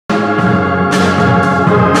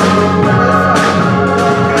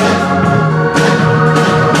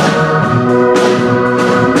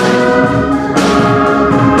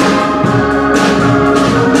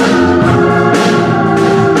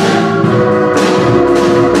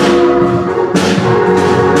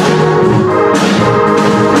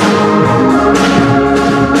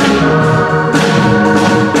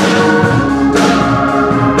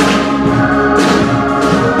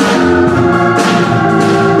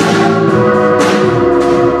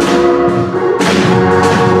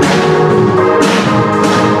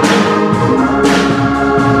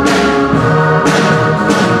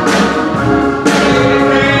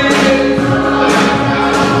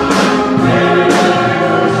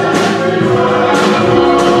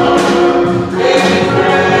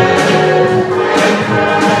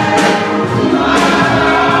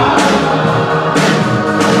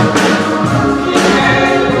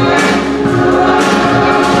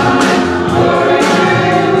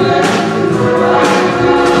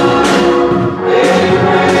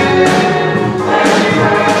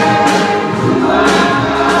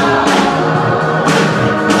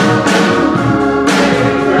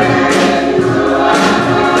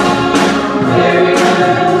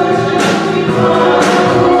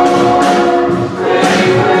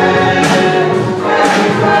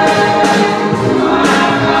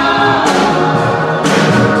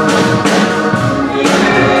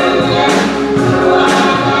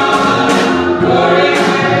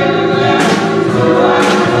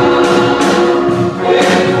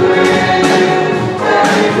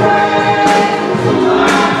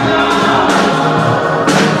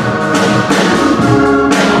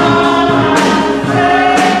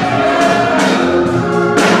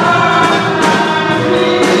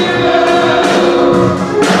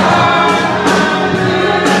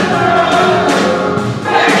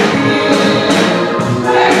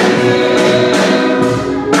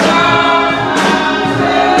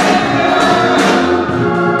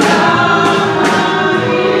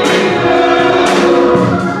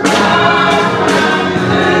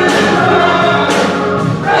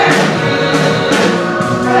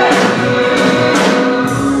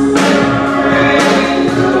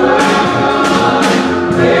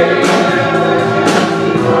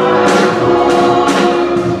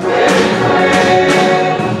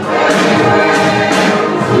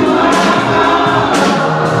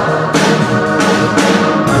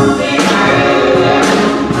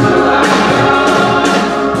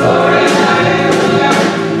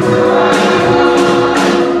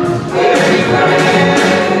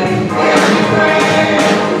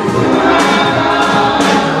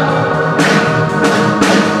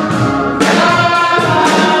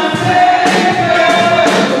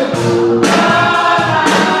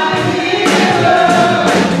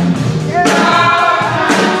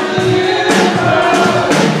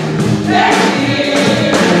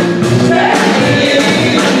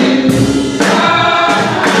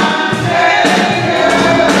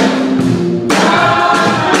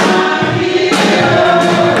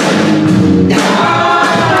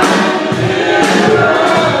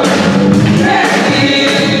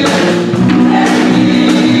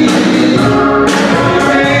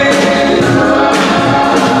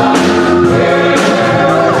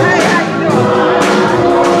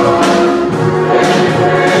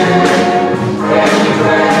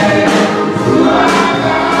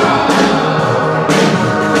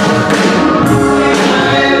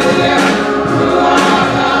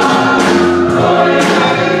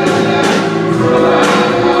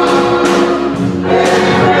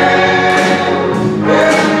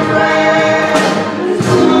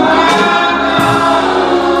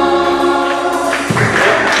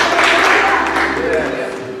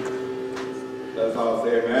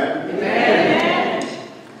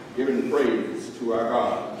to our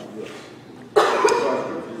God.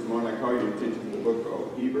 This morning I call your attention to the book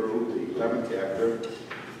of Hebrews, the 11th chapter,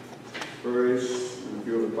 verse and a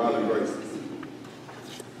few of the following verses.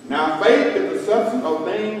 Now faith is the substance of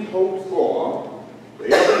things hoped for,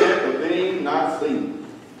 the evidence of things not seen.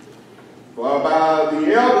 For by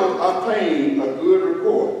the elders obtained a good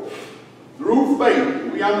report. Through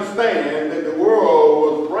faith we understand that the world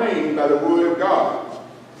was framed by the word of God,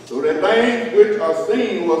 so that things which are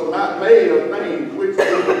seen was not made of things which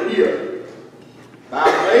do appear.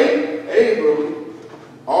 By faith Abram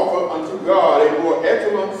offered unto God a more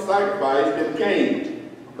excellent sacrifice than Cain,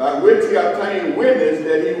 by which he obtained witness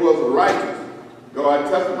that he was righteous. God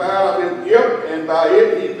testified of his gift, and by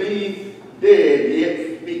it he being dead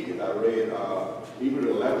yet speaketh. I read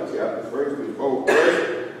Hebrews 11 chapter, first to the fourth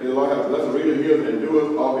verse. May the Lord have a blessed reader, hearers, and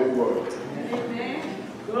doers of his word. Amen.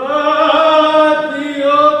 God be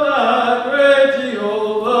of thy great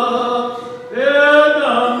Jehovah, hail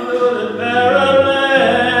down to the barren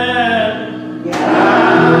land. Yeah.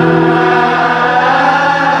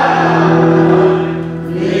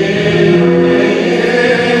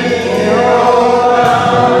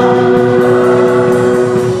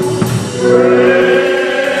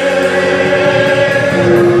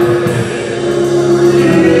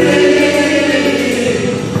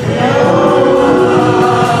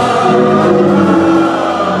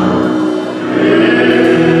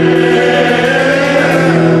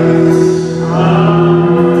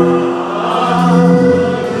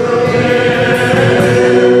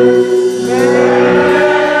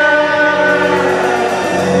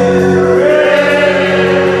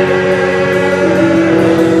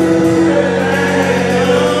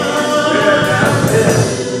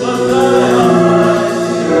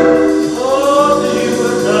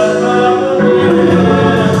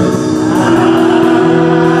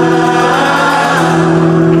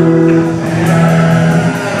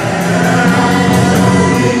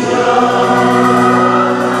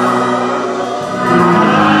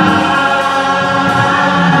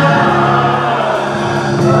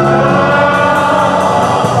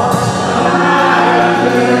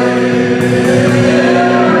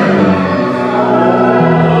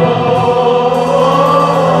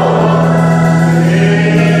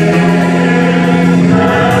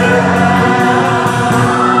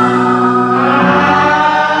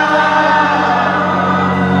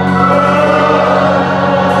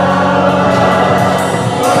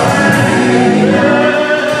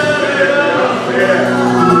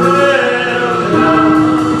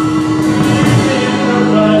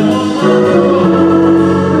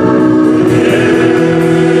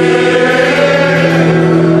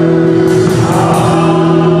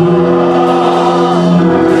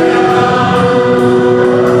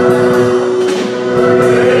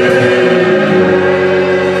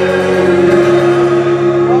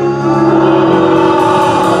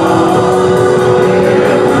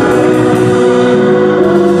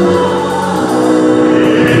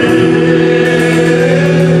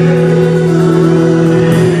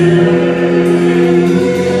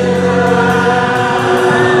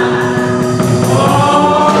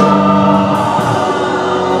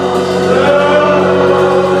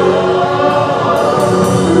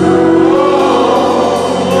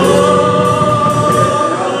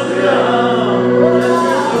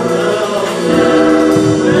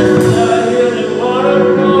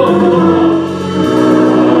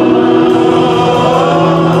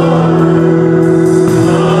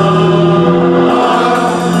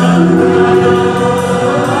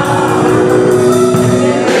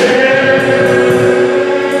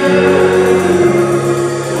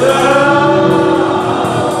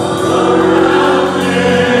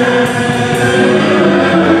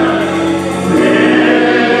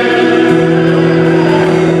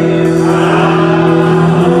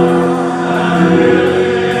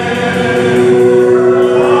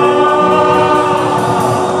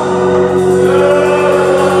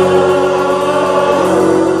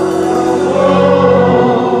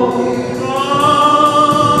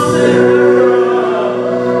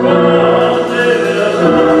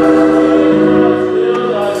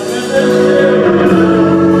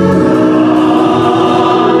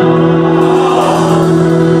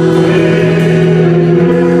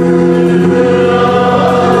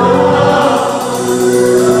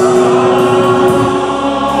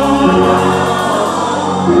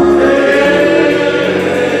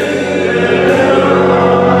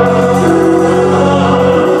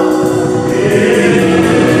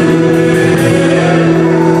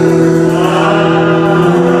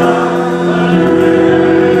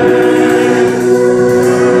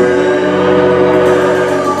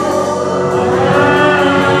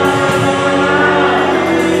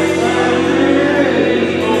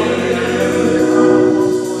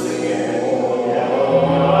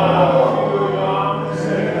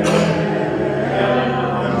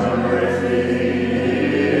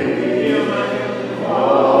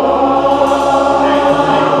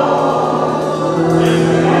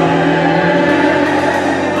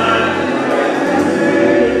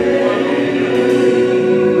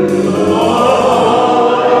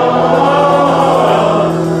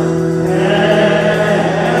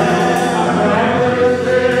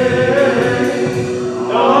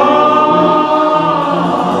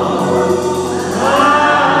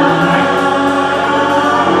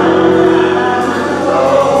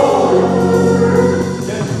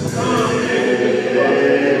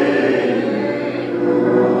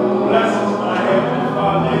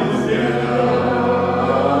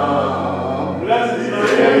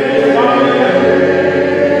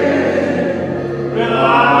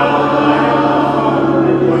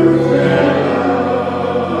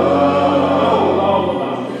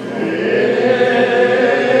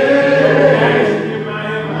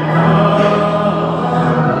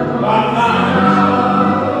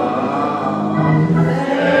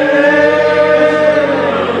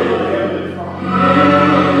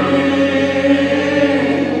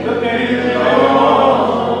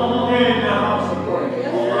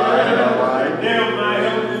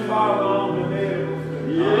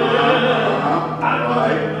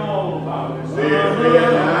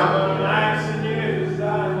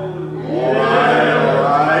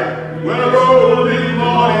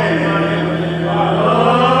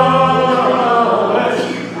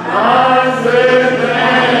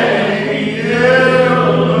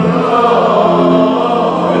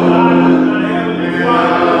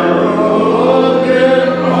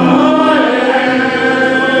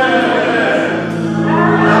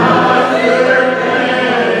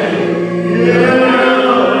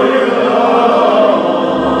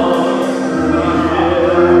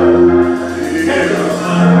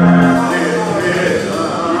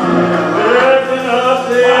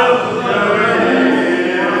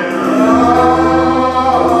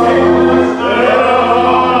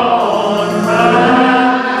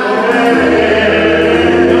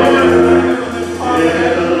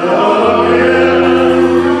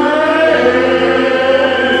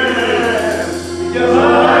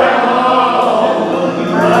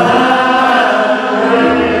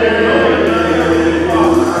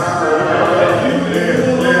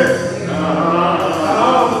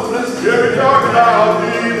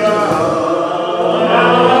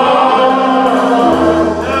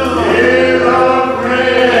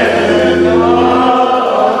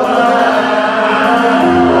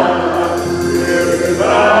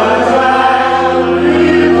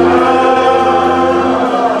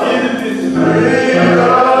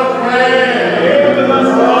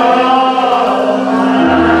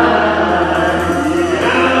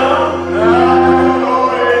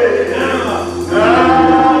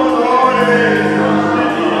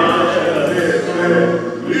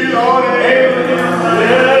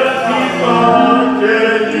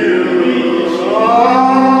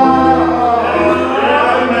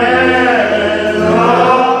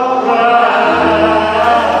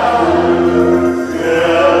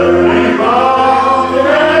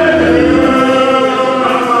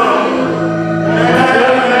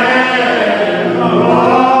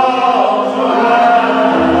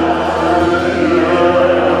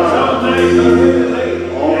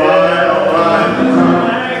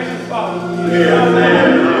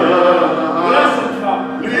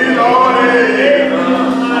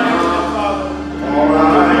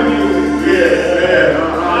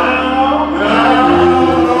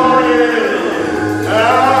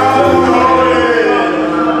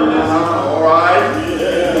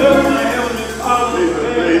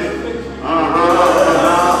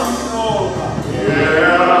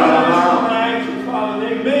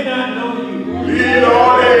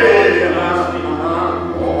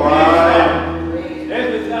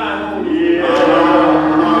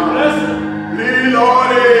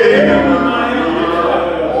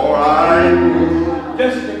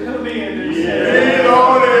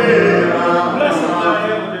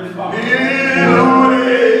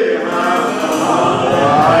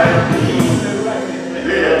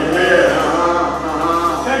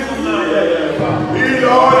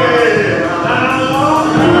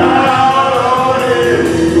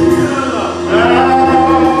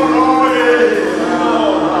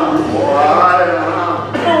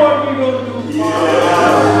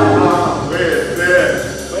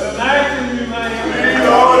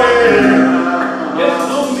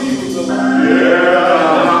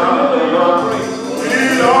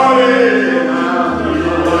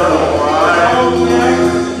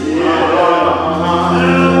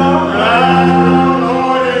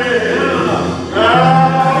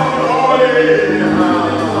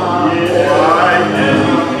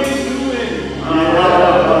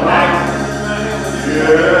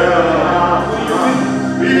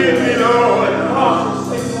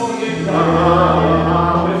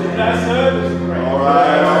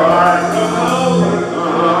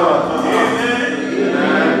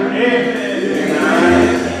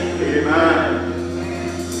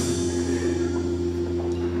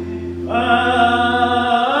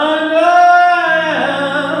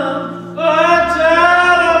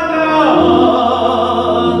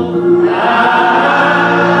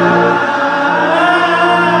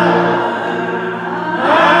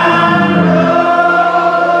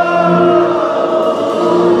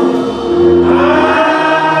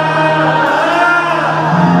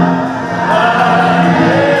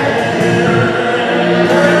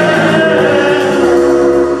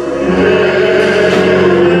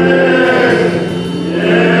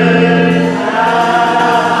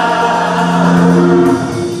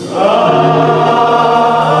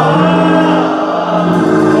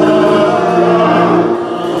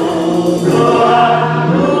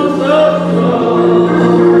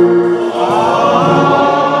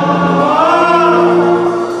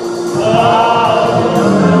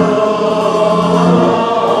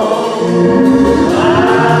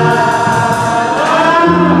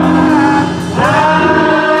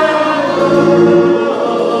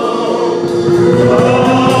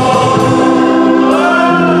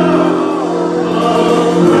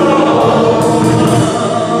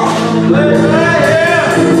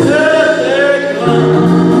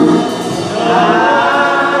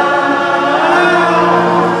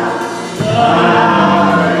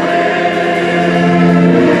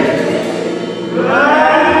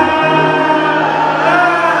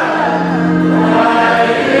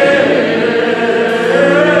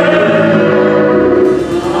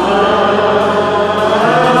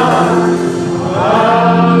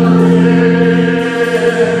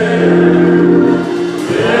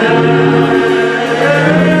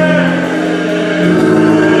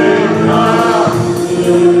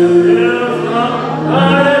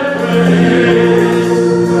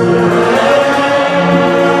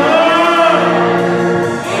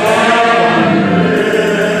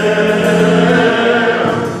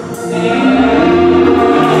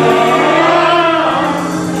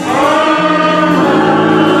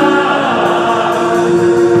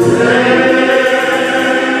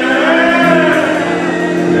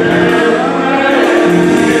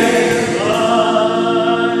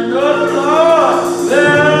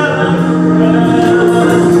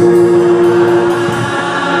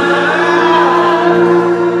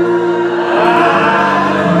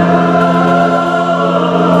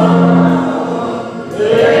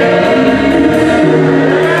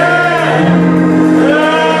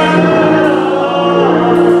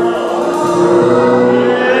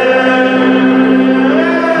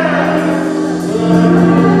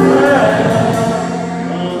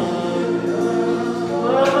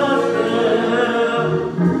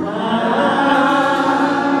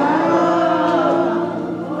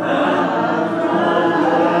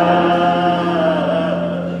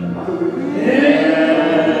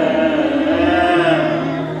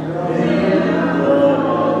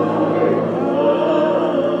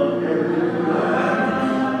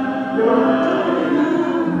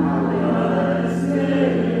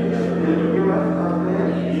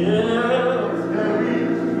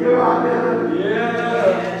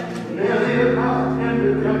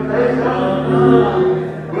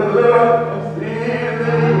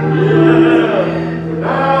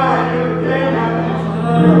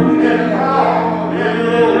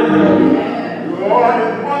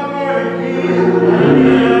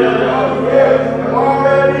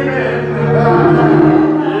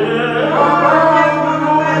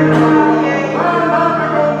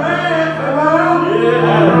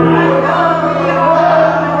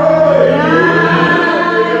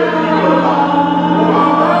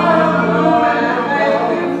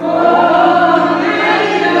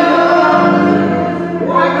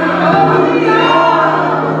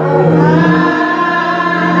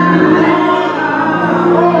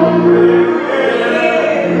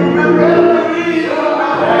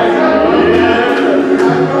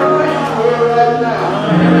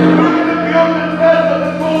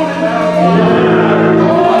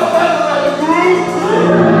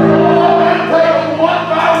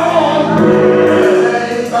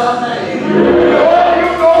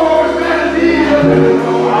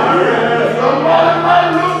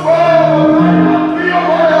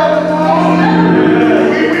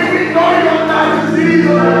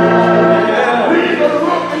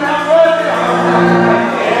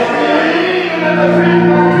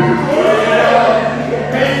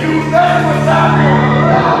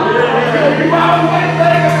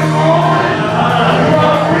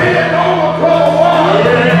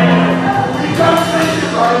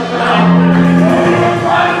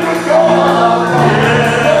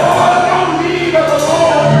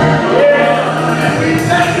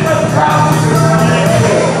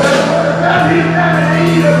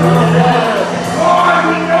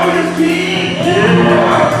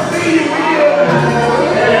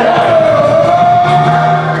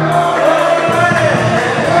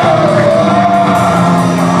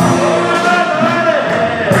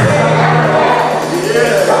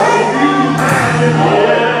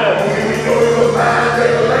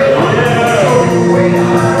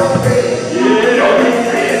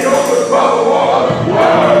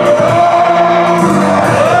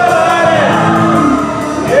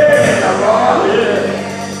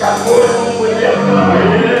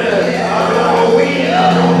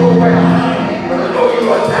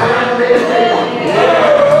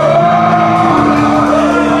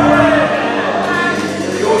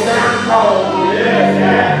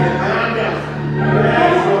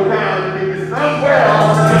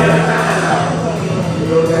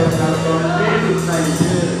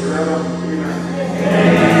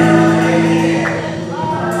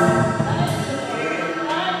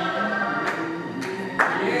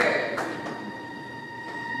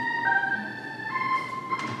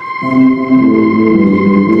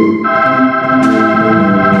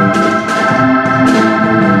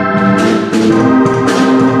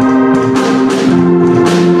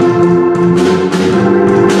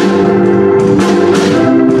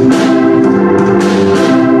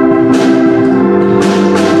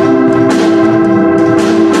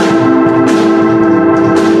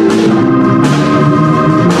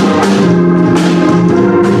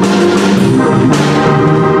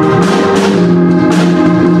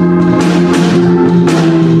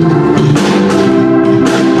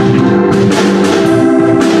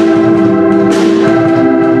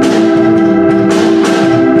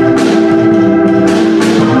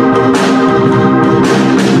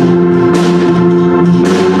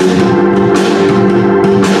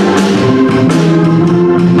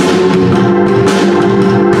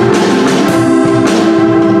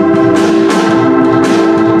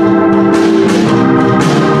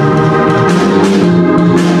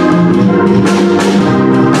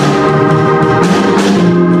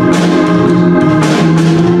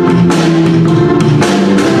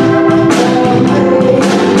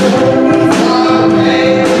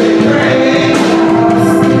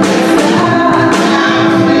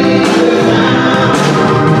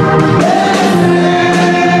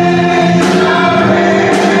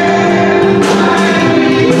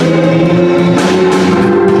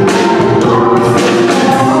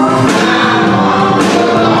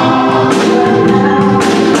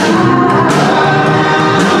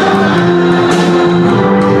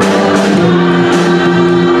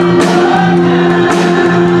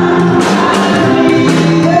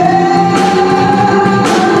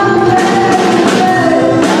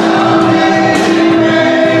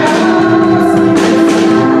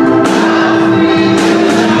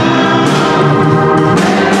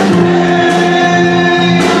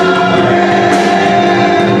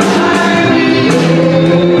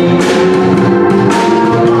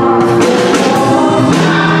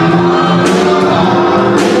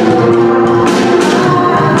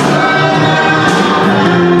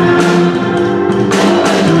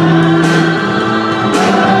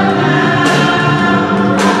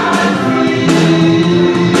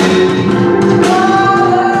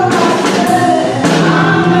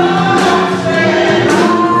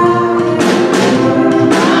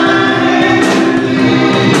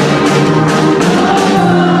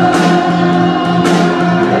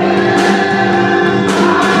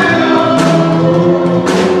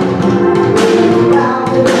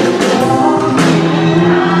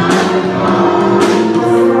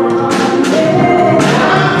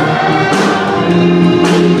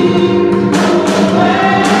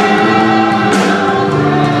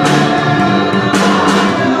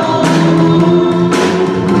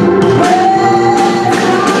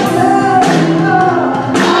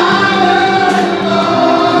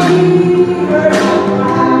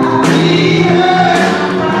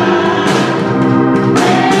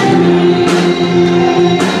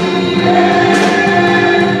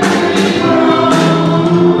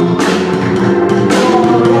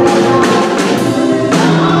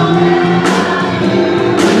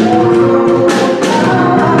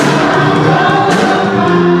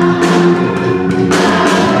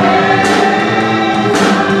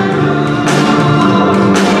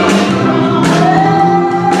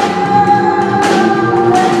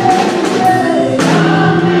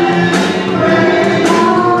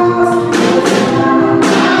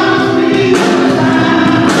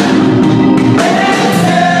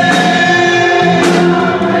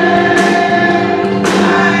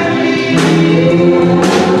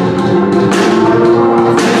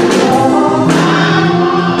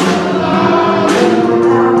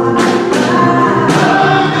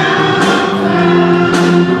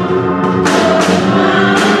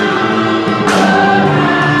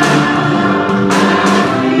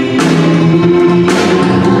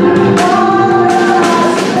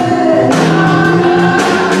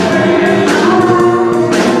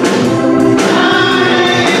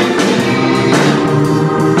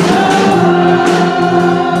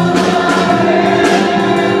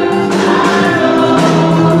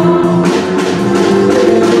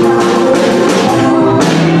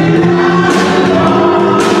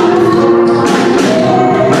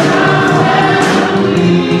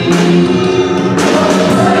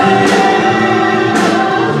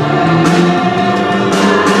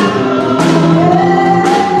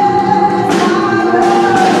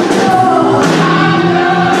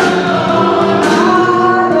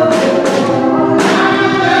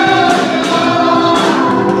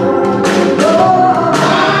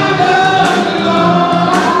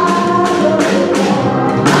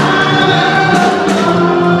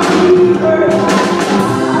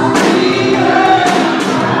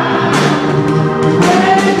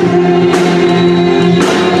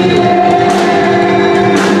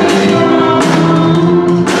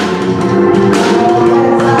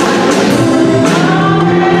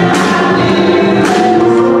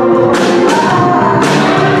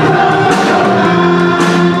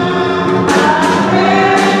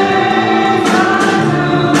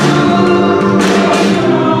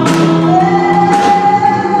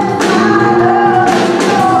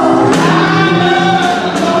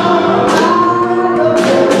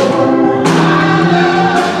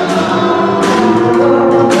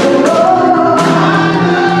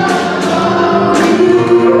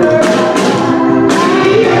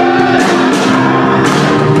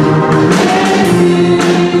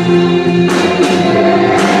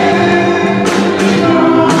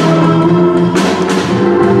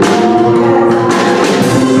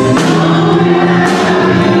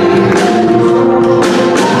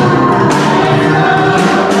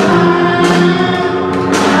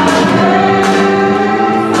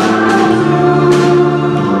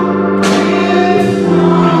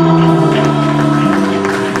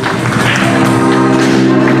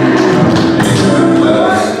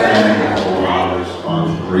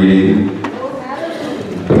 reading.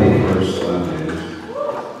 First Sunday,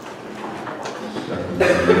 2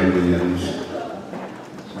 Corinthians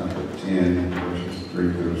chapter 10, verses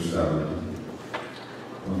 3 through 7.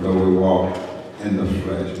 Although we walk in the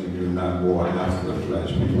flesh, we do not war after the flesh,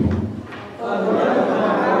 people.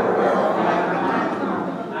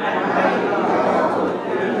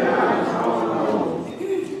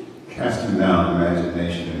 Casting down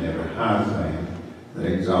imagination and every high thing that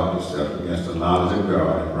exalts itself against the knowledge of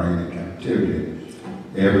God, and bringing into captivity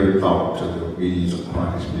every thought to the obedience of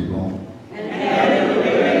Christ, people. And having the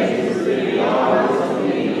grace to be all his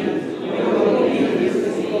obedience, your obedience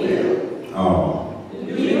is fulfilled. Oh.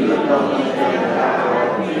 You don't need that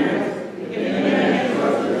our parents, if the man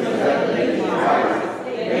was to accept Christ,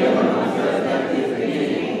 they must accept his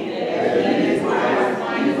beginning, that he and his wife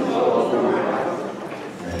find the soul of Christ.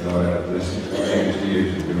 May Lord have blessed you for these years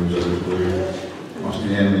and do so this word. Once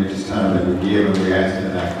again, it's time that we give and we ask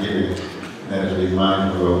that I give it. Let us be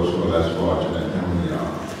mindful of those who are less fortunate than we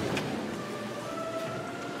are.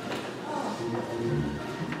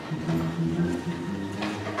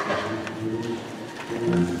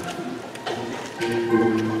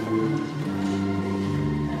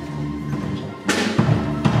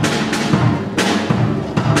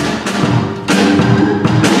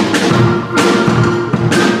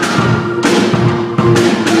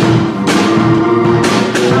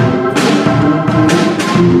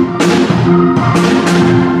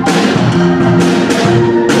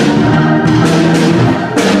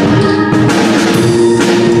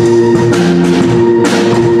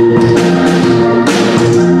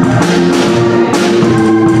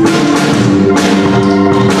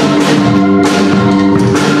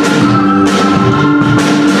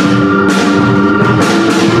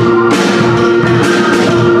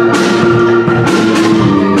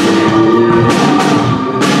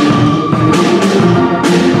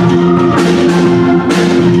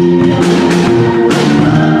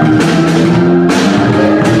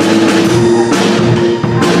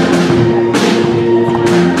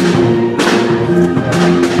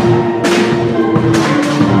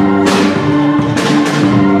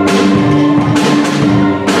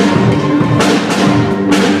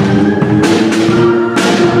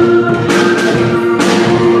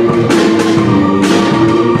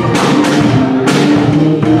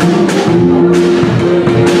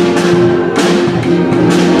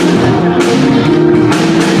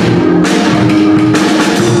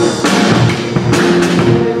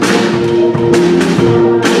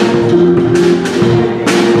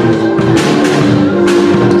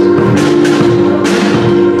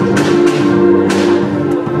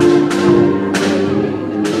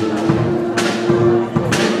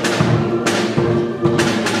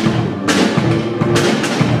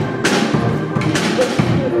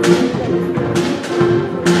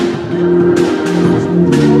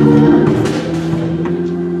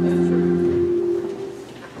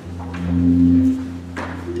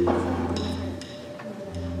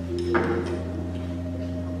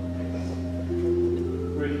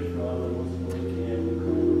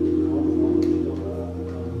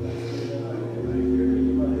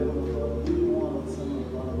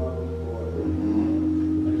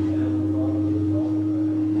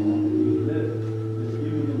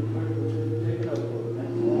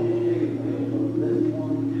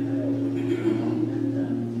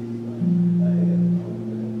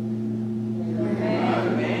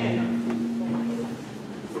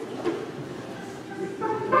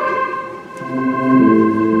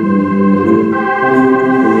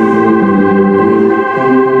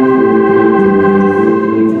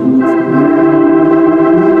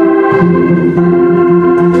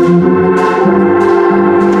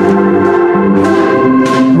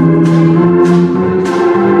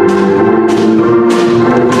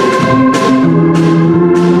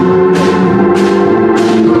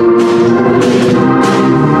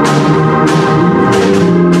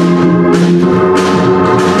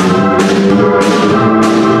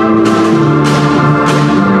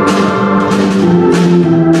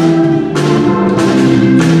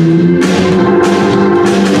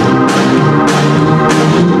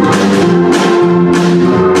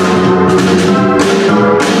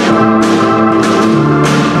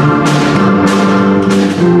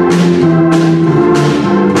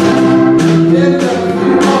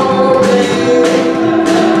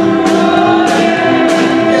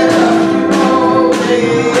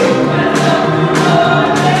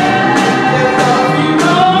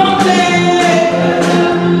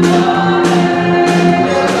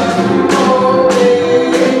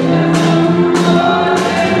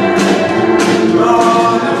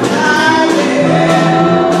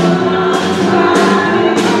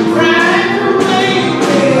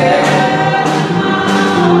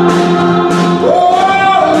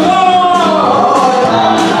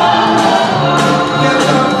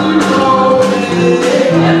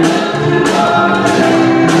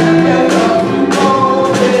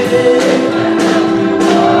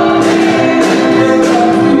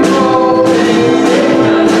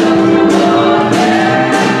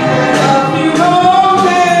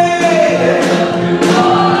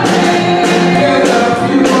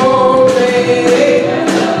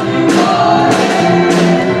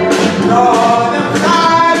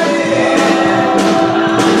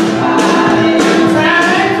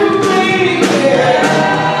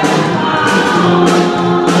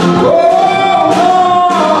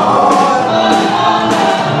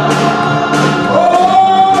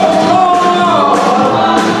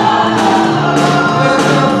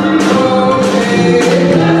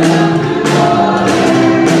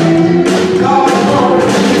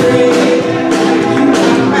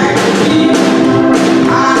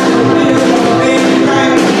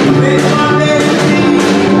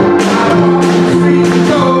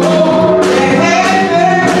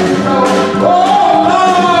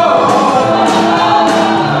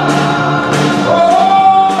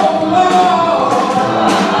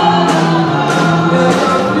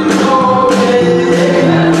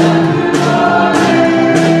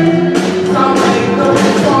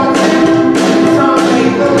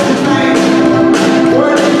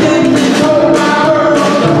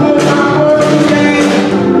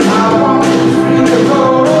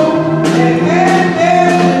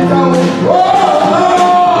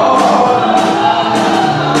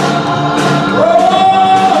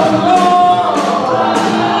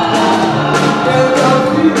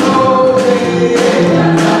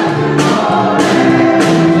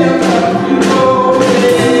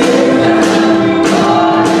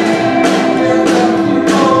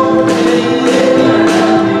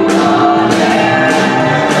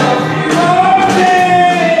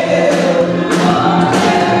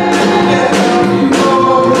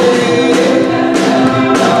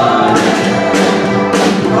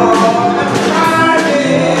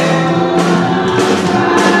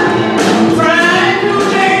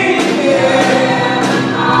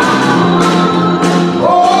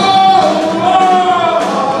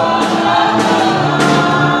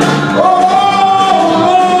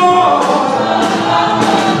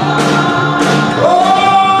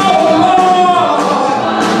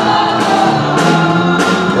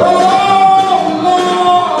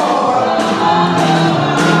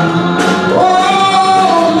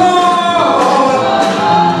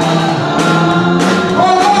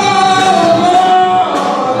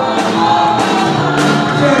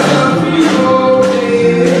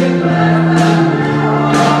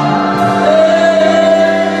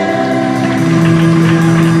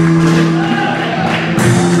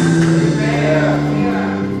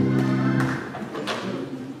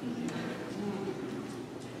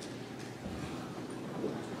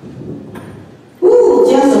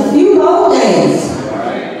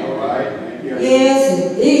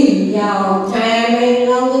 y'all. Time ain't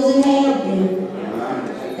long as it has been.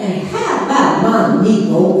 And how about my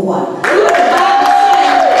Negro choir?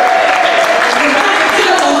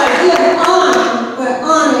 Where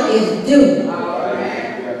honor is due.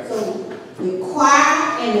 So the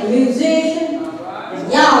choir and the musician,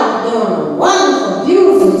 y'all are doing a wonderful,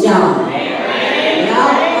 beautiful job.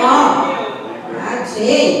 Y'all are. I tell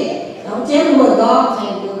you, don't tell me what God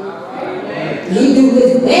can do. He do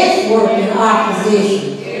his best work in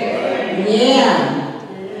opposition. Yeah.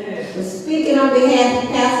 So speaking on behalf of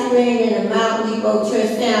Pastor Green and the Mount Nebo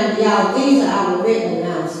Church family, y'all, these are our written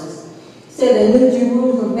announcements. Said the New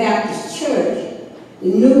Jerusalem Baptist Church. The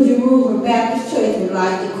New Jerusalem Baptist Church would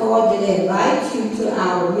like to cordially invite you to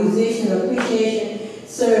our musician appreciation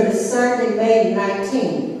service Sunday, May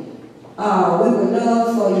 19th. We would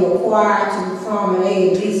love for your choir to perform an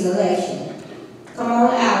A&B selection. Come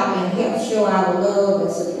on out and help show our love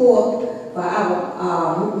and support for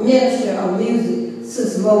our minister of music,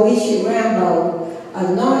 Sister Moesha Rambo,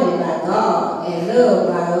 anointed by God and loved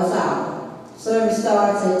by us all. Service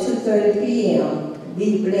starts at 2:30 p.m.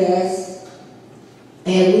 Be blessed.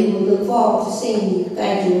 And we will look forward to seeing you.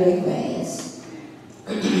 Thank you in advance.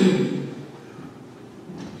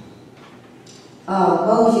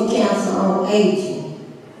 Bossier Council on Aging.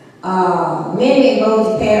 Many in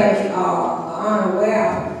Bossier Parish are unaware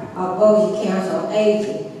of Bossier Council on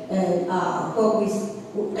Aging and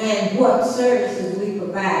what services we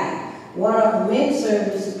provide. One of the many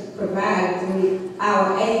services provided through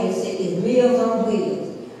our agency is Meals on Wheels.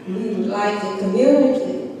 We would like the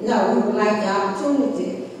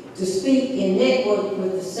opportunity to speak and network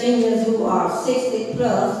with the seniors who are 60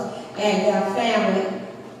 plus and their family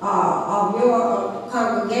of your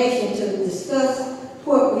congregation to discuss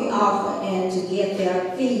what we offer and to get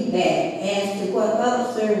their feedback as to what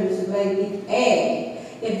other services may be added.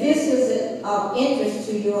 If this is of interest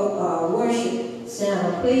to your worship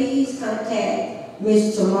center, please contact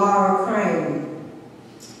Miss Tamara Kramer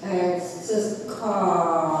and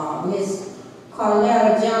Miss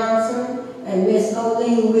Carletta Johnson and Miss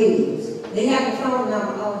Oline Williams. They have the phone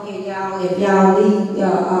number on here, y'all, if y'all need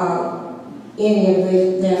any of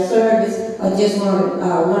their service or just want to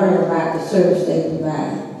learn about the service they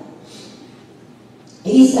provide.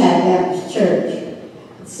 Eastside Baptist Church,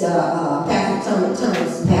 Pastor Tommy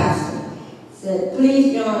Thomas, pastor, said,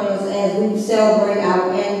 please join us as we celebrate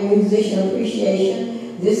our annual musician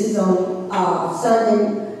appreciation. This is on Sunday,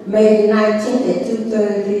 May the 19th at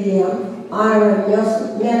 2:30 p.m. Honoring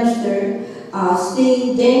Minister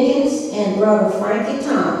Steve Dinkins and Brother Frankie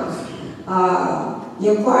Thomas.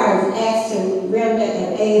 Your choir is asked to render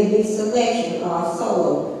an A&B selection or solo.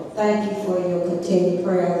 Thank you for your continued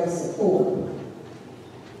prayers and support.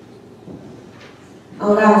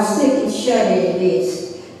 On our sick and shut-in list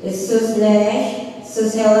is Sis Nash,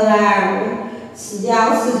 Sis Helen Ivory,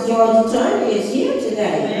 y'all, Sis Georgia Turner is here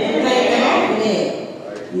today. Thank God for that.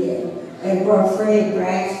 Yeah. And Brother Fred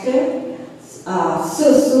Braxton.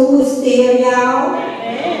 Sis Sue is still, y'all.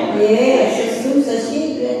 Yeah, Sis Sue said she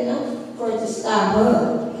didn't know for it to stop her.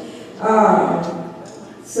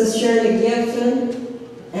 Sis Shirley Gibson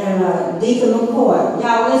and Deacon McCoy.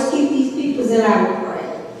 Y'all, let's keep these people in our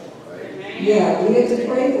prayer. Yeah, we have to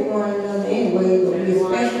pray for one another anyway, but we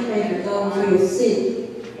especially pray for those who are sick.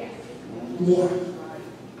 Yeah.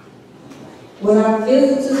 Will our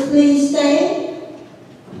visitors please stand?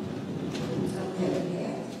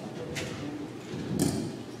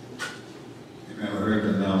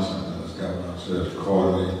 Says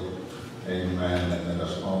quarterly, amen, and let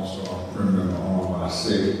us also remember all of our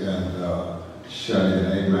sick and shut in,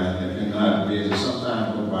 amen. If you're not busy,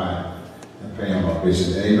 sometimes go by and pay them a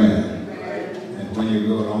visit, amen. And when you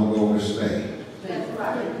go, don't go to stay.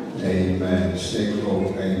 Amen. Stay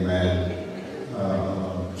close, amen.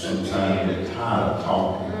 Sometimes you're tired of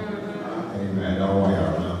talking, amen. Don't wait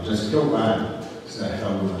around. Just go by, say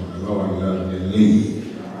hello, and the Lord loves you, leave,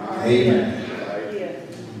 amen.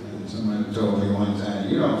 Somebody told me one time,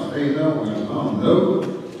 you don't stay nowhere long, no.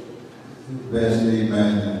 Best,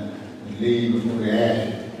 amen, leave before they ask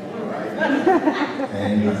you.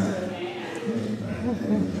 Amen.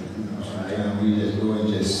 Amen. Sometimes we just go and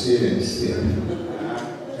just sit and sit.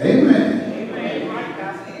 Amen.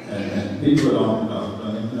 And people don't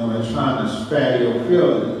they're trying to spare your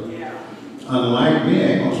feelings. Unlike me, I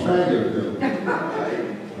ain't gonna spare your feelings.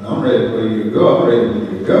 When I'm ready for you to go, I'm ready for you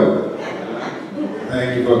to go. Thank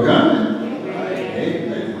you for coming.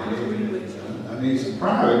 Amen. I need some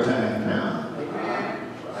private time now.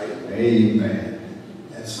 Amen.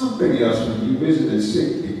 And something else, when you visit the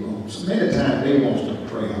sick people, so many times they want to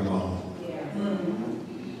pray alone.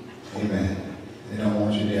 Amen. They don't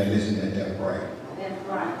want you there listening to their prayer. That's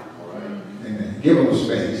right. Amen. Give them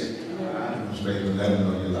space. Give them space and let them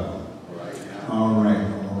know you love them. All right,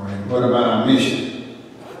 all right. What about our mission?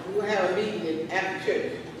 We'll have a meeting after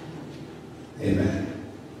church. Amen.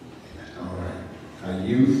 All right. Our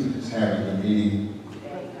youth is having a meeting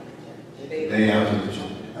the day after the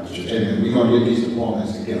church. Amen. We're going to get these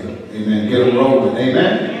appointments together. Amen. Get them rolling.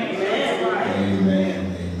 Amen.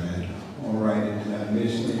 Amen. Amen. All right. Did I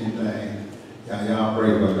miss anything? Y'all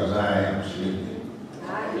pray for because I am sleepy.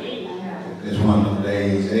 It's one of the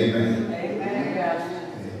days. Amen.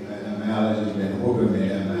 Amen. The allergies been whooping me.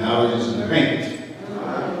 And the allergies and the paint.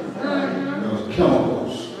 Those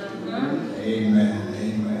chemicals. Amen.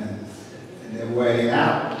 Amen. And they're way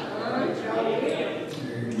out. Amen.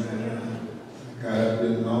 I got up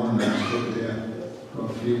this morning and I stood there for a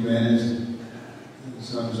few minutes. And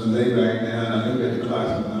so lay back down. I look at the clock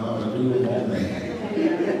and I ought to do it more, man.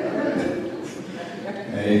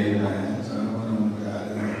 Amen. So I went on God.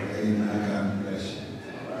 Amen. God bless you.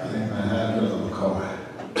 Amen. How do you call it?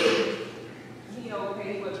 He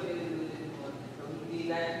okay what they do this morning. So he did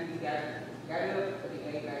not, he got up, but he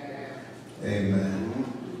laid back down. Amen.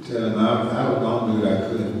 Tell him I was going to do that, I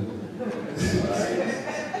couldn't.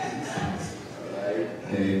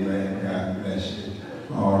 Amen. God bless you.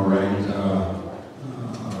 All right.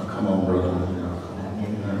 Come on, brother. Come on.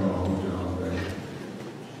 I'm going to hold you all day.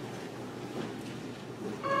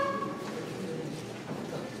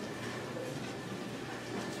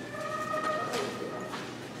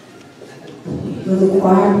 Will the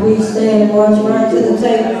choir please stand and march right to the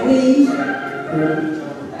table, please?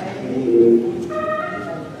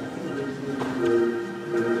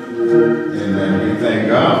 Amen. We thank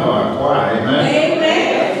God for our choir. Amen.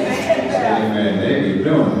 Amen. They be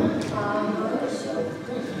doing it.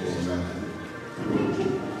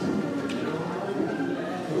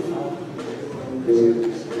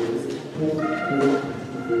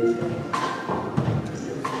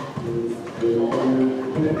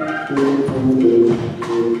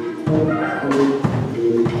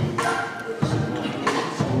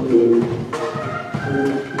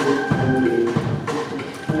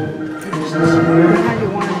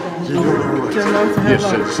 Yes,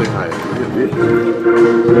 say hi.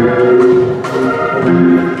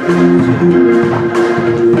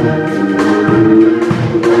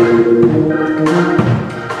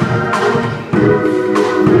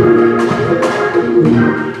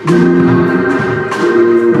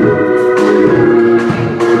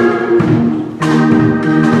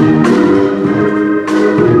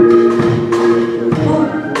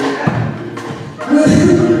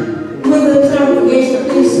 Will the congregation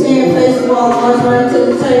please stand face the wall and march right to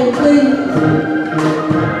the table, please?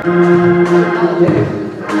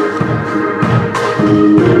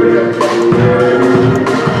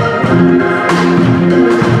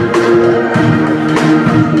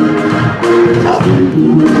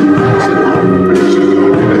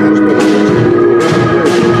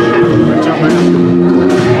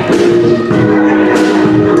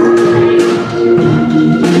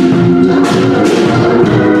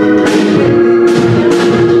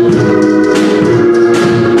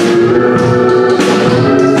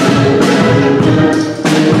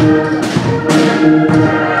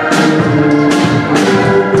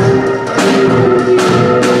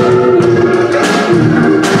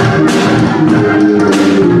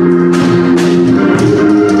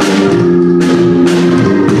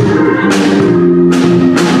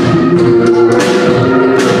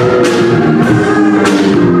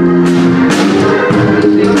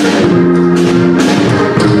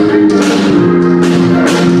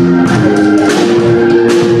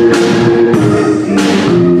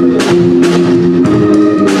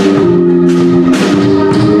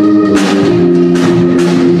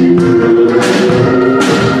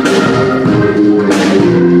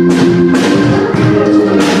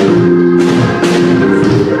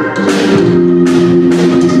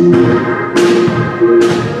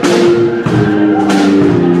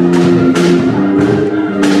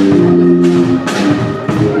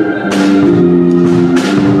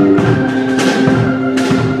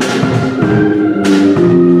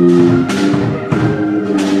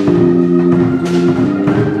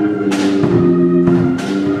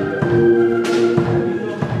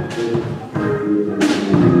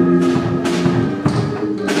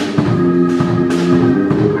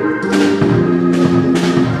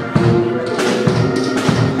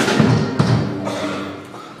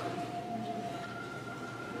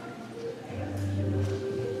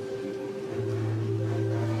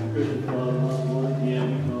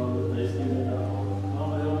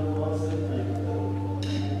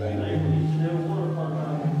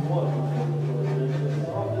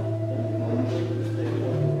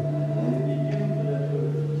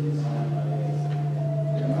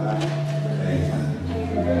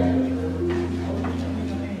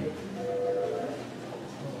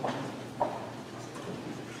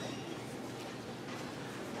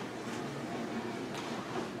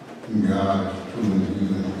 God is truly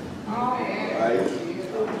good Right?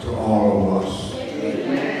 to all of us.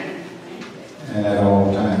 And at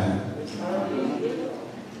all times.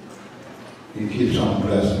 He keeps on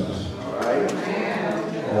blessing us. All right.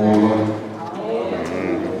 Over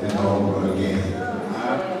and over again.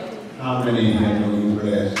 How many of you know you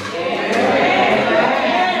blessed?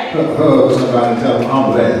 Hug somebody and tell them,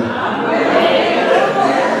 I'm blessed.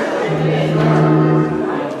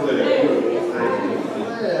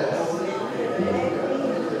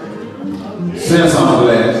 Since I'm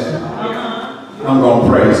blessed, I'm going to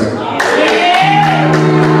praise him.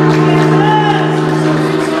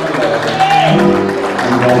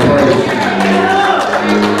 I'm going to praise him.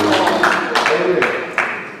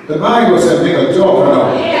 The Bible said, make a joyful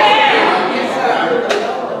noise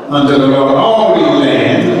unto the Lord, all ye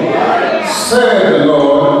land. Serve the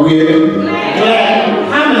Lord with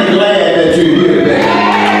glad. How many glad that you're here today?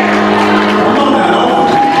 Come on now.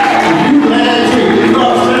 If you glad you got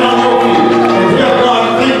to stand on your feet and tell God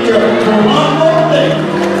thank you for one more thing.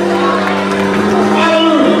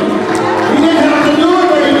 Hallelujah. You didn't have to do it,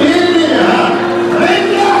 but you did it anyhow. Thank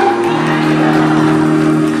you.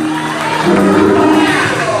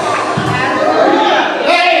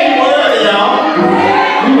 Hey, you worthy, y'all.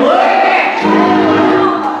 You worthy.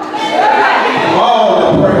 All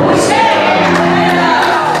the praise.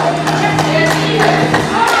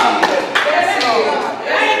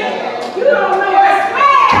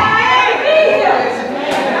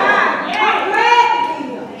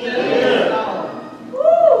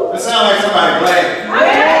 That sounds like somebody glad.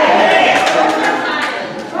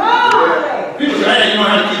 People glad you don't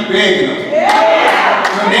have to keep begging them.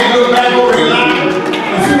 When they look back over their life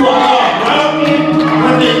and see what God brought them,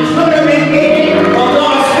 when they could have been begging, or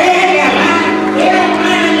God said their life,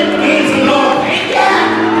 everybody that prays the Lord, thank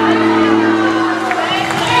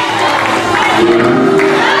you.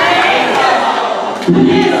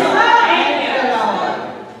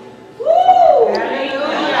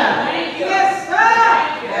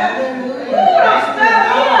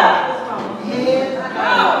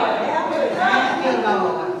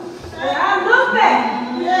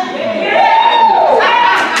 Yeah.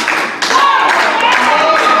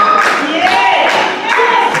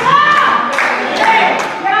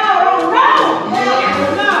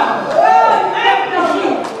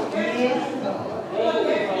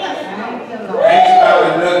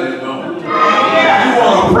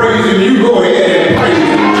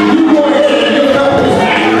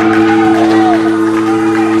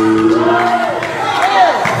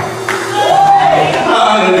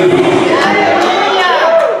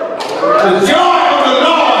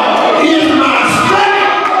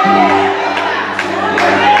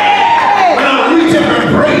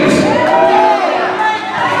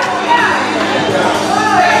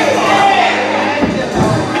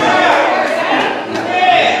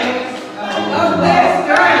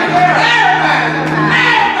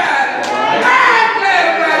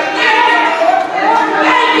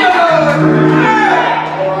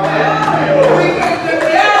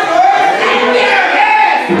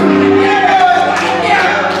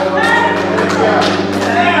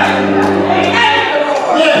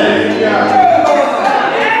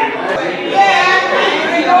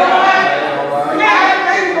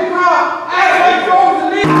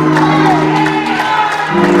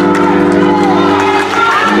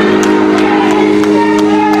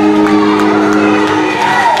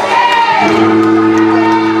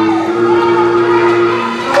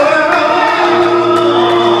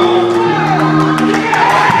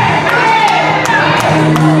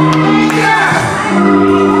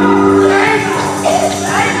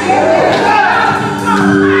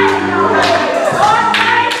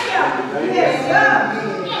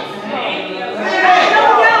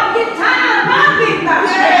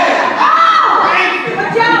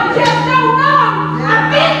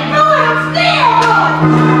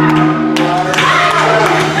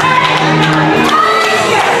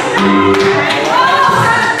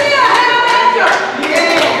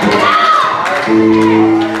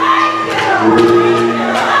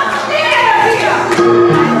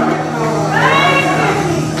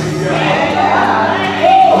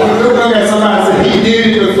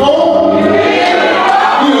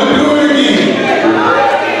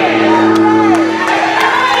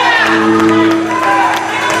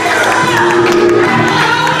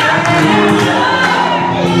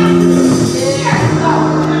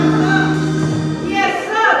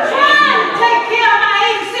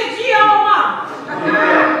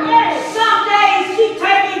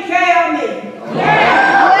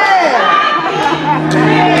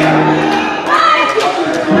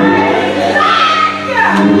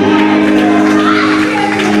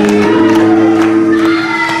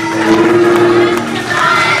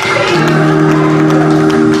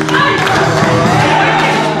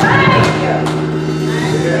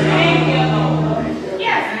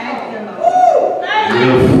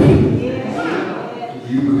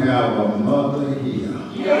 You have a mother here.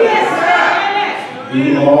 Yes, sir. Do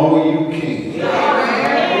all you can.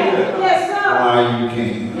 Yes, sir. Why you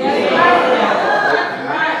can. Yes,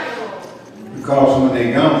 Because when they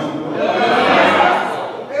gone,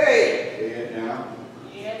 Say it now.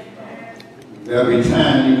 there'll be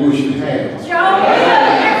time you wish you had. All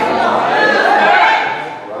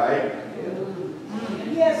right.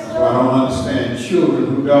 yes, So I don't understand children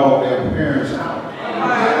who dog their parents out.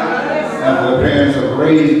 After the parents have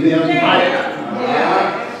raised them right.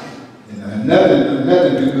 And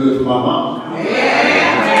nothing too good for my mom.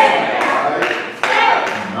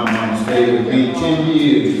 My mom stayed with me 10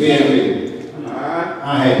 years, very. I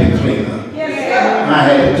had to clean up. I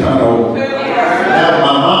had to turn over. That was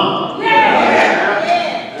my mom.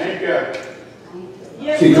 Thank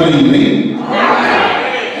you. She cleaned me.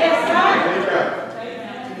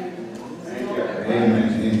 Amen.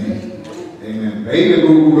 Amen. Amen. Baby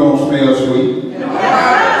boo don't smell sweet.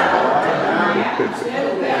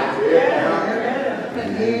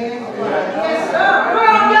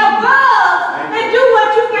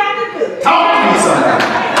 Talk to me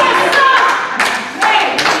somebody.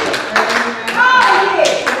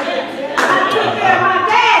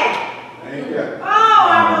 Thank you.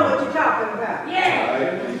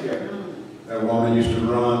 That woman used to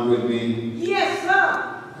run with me Yes,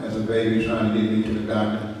 sir. as a baby trying to get me to the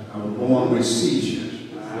doctor. I was born with seizures.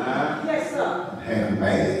 Yes, sir. Had them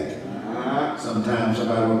bad. Sometimes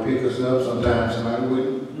somebody would pick us up, sometimes somebody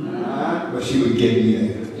wouldn't. But she would get me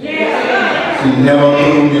there. She never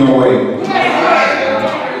threw me away.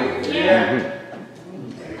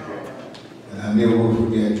 And I never will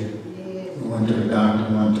forget. We went to the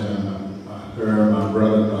doctor one time, her, my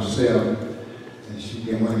brother, and myself, and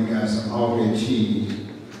she went and got some all-day cheese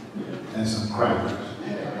and some crackers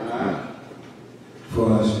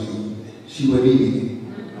for us to eat. She would eat it.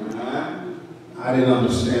 I didn't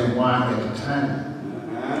understand why at the time.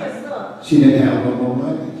 She didn't have no more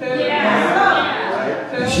money.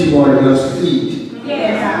 And she wanted us to eat.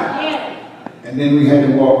 And then we had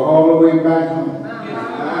to walk all the way back home.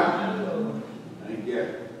 Thank you.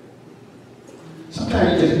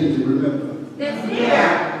 Sometimes you just need to remember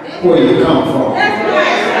where you come from.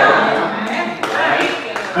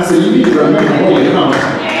 I said, you need to remember where you come from.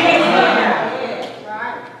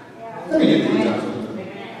 Let me get these out.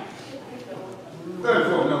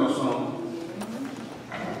 34 number song.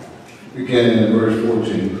 Beginning in verse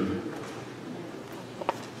 14.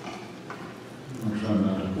 I'm trying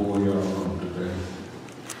not to bore y'all on today.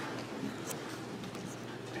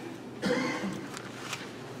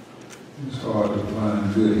 It's hard to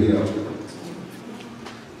find good help.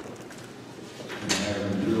 And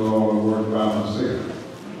having to do all the work by myself.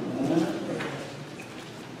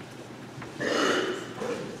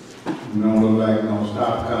 You don't look like I'm gonna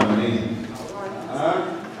stop coming in.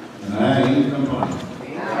 And I ain't complaining.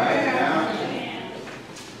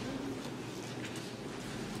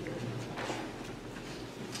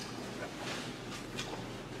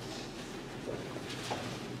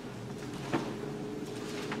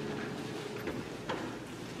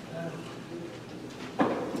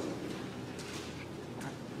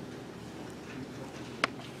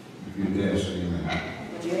 If you dare say amen.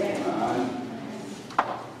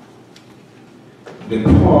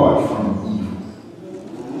 Depart from evil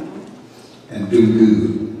and do good.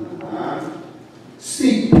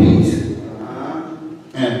 Seek peace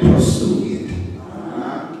and pursue it.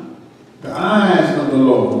 The eyes of the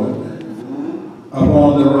Lord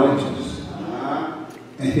upon the righteous,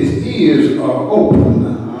 and his ears are open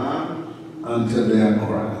unto their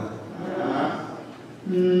cry.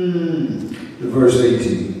 The verse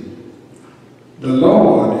 18. The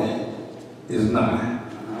Lord is nigh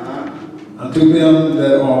unto them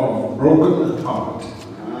that are of broken heart,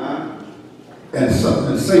 and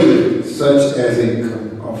saveth such as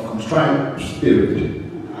of contrite spirit.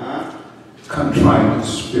 Contrite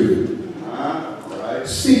spirit.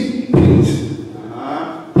 Seek peace.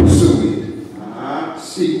 Pursue it.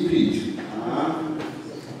 Seek peace.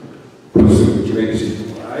 Pursue it. Legacy.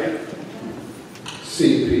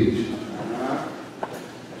 Seek peace.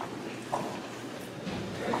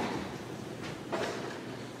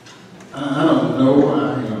 I don't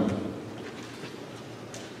know.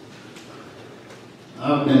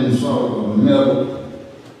 I've been sort of a middle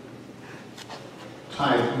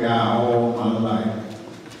type guy all my life.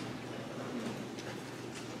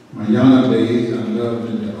 My younger days, I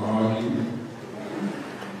loved to argue,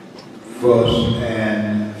 fuss,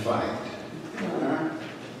 and fight.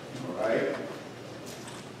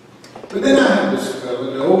 But then I have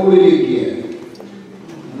discovered the older you get,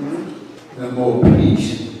 the more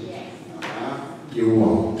peace you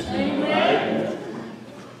won't.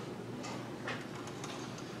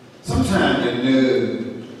 Sometimes your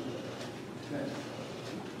nerves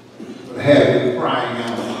will have you crying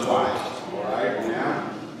out and quiet. All right, now.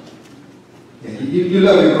 Yeah, you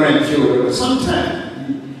love your grandchildren, but sometimes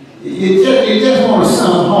you just want to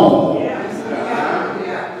send them home.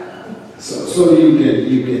 So you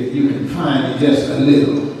can find just a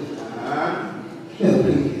little peace. All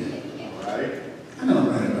right. I know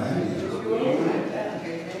right about it.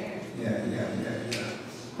 Yeah.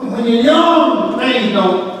 When you're young, things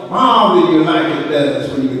don't bother you like it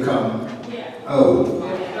does when you become old.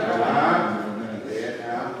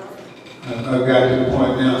 I've got to the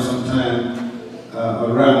point now sometimes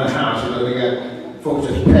around the house, you know, they got folks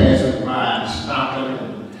just passing by and stopping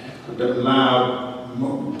and with them loud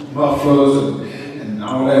mufflers and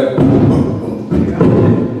all that.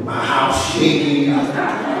 My house shaking.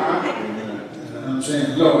 I'm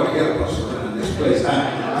saying, Lord, help us around this place. I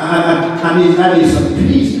need some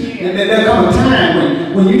peace. And then there comes a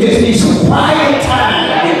time when you just need some quiet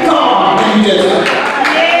time with God. And you just don't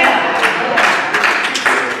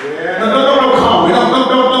call me.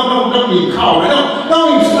 Don't even call me. Don't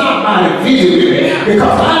even stop by to visit with me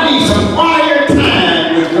because I need some quiet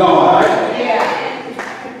time with God.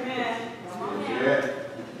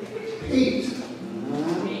 Peace.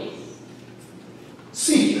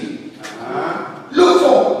 Seek. Look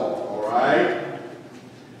for. All right.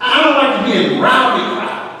 I don't like to be in rowdy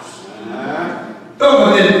crowds. Other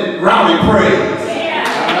than rowdy praise.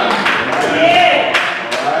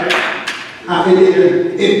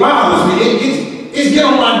 It bothers me. It get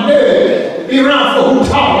on my nerves to be around folk who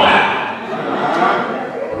talk loud.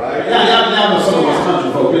 Y'all know some of us country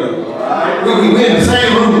folk, you know. We're in the same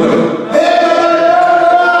room with them.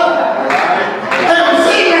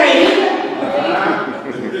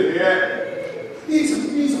 Need some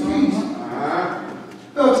peace.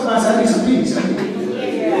 No, it's nice. I need some peace.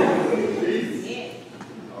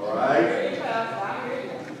 All right.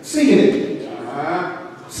 Seeking it.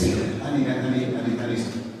 Seeking it. I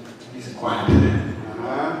need some quiet time.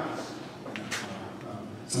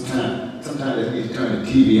 Sometimes I need to turn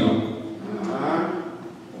the TV on.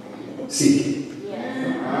 Seek it.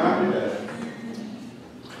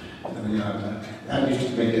 I used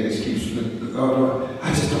to make that excuse. Look, I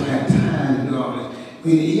just don't have time to do all this.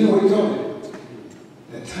 You know what he told me?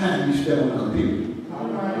 The time you spend on the computer.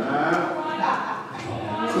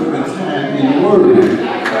 Could have been time in the Word.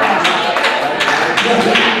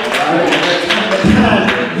 The time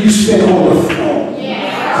you spend on the phone.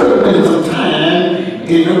 Could have been some time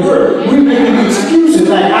in the Word. We're making excuses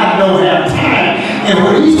like I don't have time. And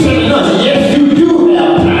what he's telling us, yes, you do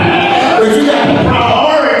have time, but you got to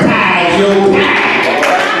prioritize your time.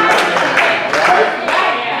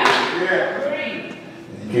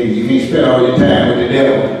 You can't spend all your time with the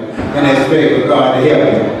devil and expect for God to help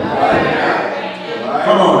you.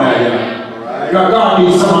 Come on now, y'all. God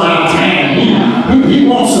needs some of our time. He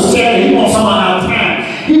wants us to he wants some of our time.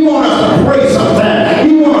 He wants us to pray sometimes.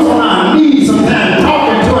 He wants us on our knees sometimes,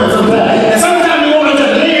 talking to him sometimes. And sometimes he wants us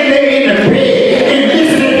to lay there in the bed and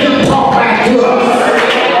listen to him talk back to us.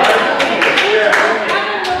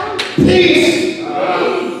 Peace.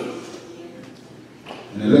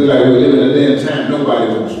 And it looks like we're living in a day and time nobody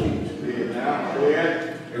wants peace.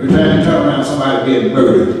 Every time you turn around, somebody being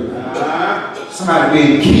murdered. Somebody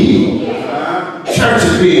being killed.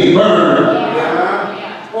 Churches being burned.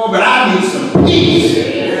 Oh, but I need some peace.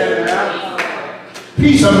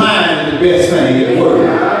 Peace of mind is the best thing in the world.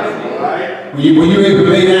 When you're able to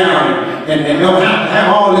lay down and don't have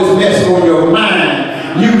all this mess on your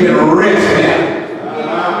mind, you can rest now.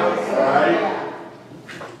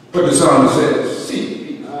 What the psalmist says, seek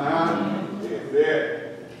peace.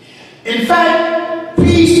 In fact,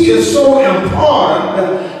 peace is so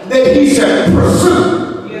important that he said pursue.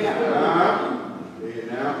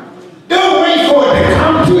 Don't wait for it to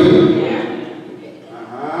come to you.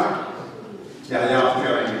 Y'all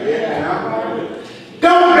telling me.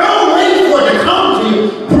 Don't wait for it to come to you.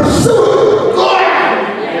 Pursue it. Go out.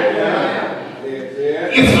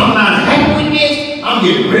 If I'm not happy with this, I'm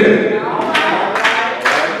getting rid of it.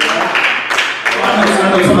 I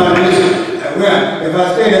know somebody listen. Well, if I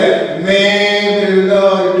stay there, maybe the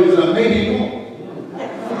Lord will do something. Maybe he won't.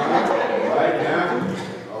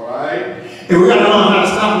 All right. And we got to learn how to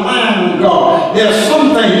stop lying on God. There's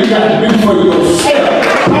something you got to do for yourself.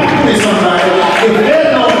 Talk to me, somebody. If there's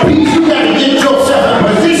no peace, you got to get yourself in a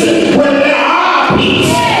position where there are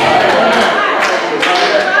peace.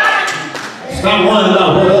 Stop worrying about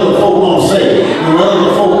what other folk won't say and what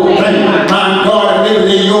other folk will think. My God, if they was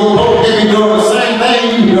in your boat, they be doing the same thing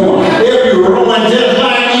you doing. They'll be rolling just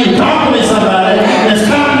like you. Talk to me, somebody.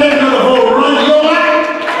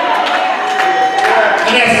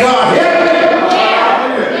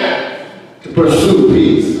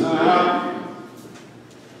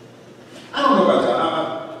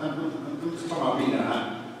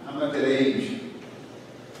 that age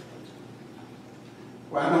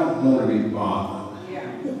where I don't want to be bothered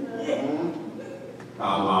by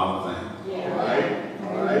a lot of things. All right.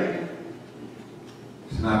 All right.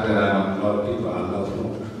 It's not that I don't love people, I love them.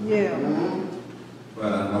 Yeah.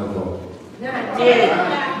 But I know folks.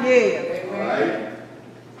 Yeah. Yeah. All right.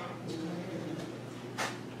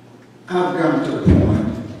 I've gotten to the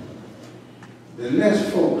point that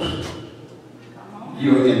less folks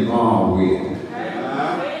you're involved with,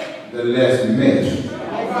 the less mess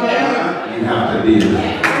you have to deal with.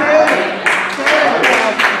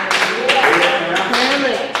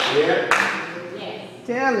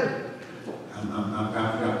 Tell it.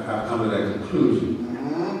 I've come to that conclusion.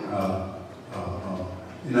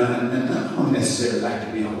 You know, and I don't necessarily like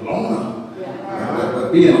to be alone,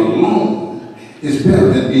 but being alone is better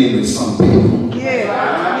than being with some people. Yeah.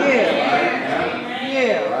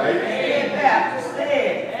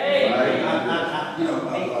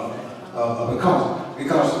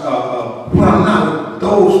 Because when I'm not with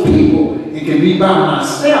those people and can be by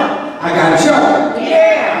myself, I got joy.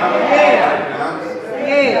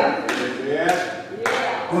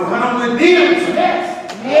 When I'm with them, it's a mess.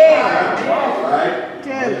 All right.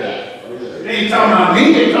 Tell it. They ain't talking about me,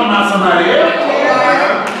 they talking about somebody else.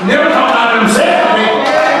 Never talking about themselves.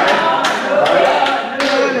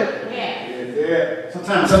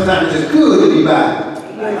 Sometimes it's just good to be by.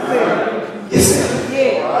 Yes, sir.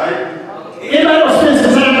 All right. Anybody else spend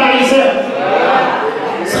some time by yourself?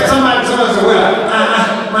 So somebody said, well,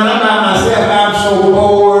 when I'm by myself, I'm so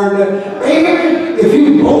bored. Baby, if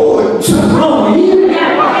you bored, something wrong with you.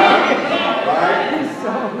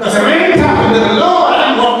 Because if I ain't talking to the Lord,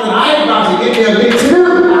 I'm walking the high box to get me a big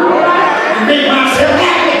tune and make myself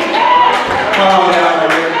happy. Oh,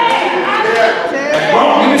 well,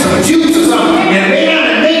 give me some juice or something and lay down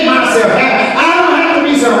and make myself happy. I don't have to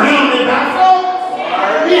be surrounded by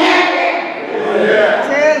folks. Be happy.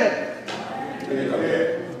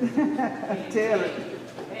 Tell it.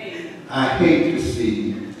 I hate to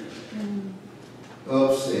see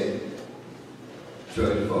upset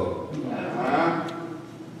church folk.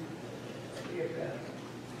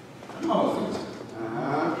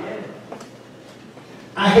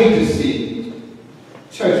 I hate to see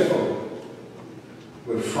church folk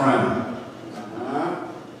with frown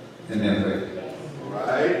in their face.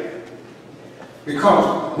 Right. Because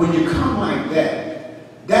when you come like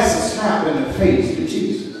that, that's a slap in the face to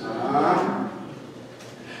Jesus.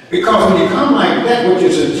 Because when you come like that, what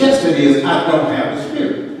you're suggesting is, I don't have the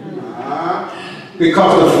Spirit.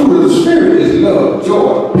 Because the fruit of the Spirit is love,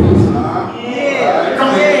 joy, peace.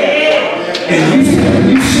 Come here. And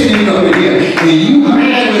you sitting over here, and you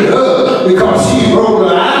mad with her because she rolled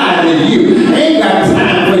her eyes at you. Ain't got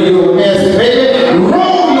time for your mess, baby.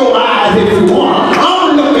 Roll your eyes if you want.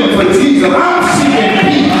 I'm looking for Jesus. I'm seeking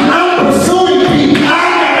peace. I'm pursuing peace. I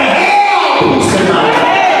gotta have peace in my life.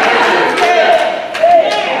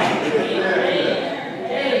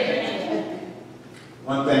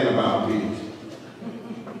 One thing about peace,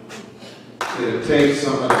 it'll take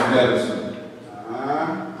some of the medicine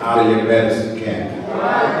out of your medicine cabinet. All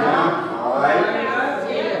right.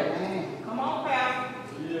 Come on, Pastor.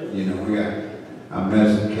 You know, we got our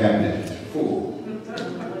medicine cabinet is full. We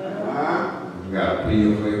got a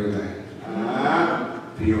pill for everything.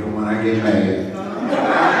 Pill for when I get mad.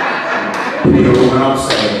 Pill for when I'm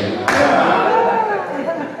sad.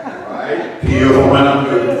 Right. Pill for when I'm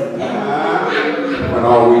good. When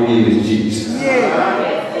all we need is Jesus.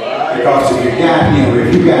 Because if you got him, if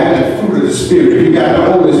you got the fruit of the Spirit, if you got the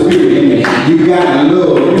Holy Spirit in you, you got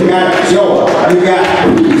love, you got joy, you got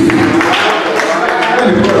peace. Let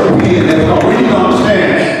me put a pin in that because we need to understand.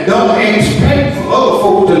 Don't expect for other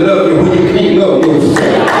folks to love you when you can't love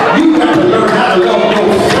yourself. You got to learn how to love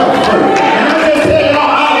yourself first. And I just said, oh, I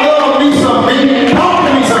love me something. Talk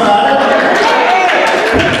to me somebody.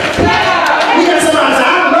 You got somebody say,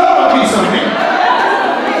 I love me something.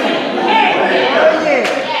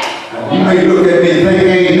 You may look at me and think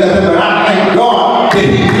ain't nothing, but I thank God that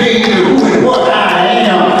He made me who and what I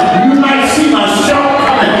am. You might see my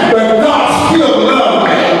shortcomings, but God still loves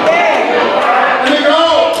me. Let me go.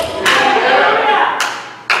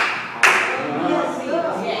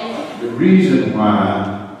 The reason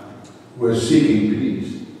why we're seeking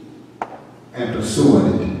peace and pursuing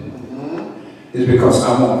it is because I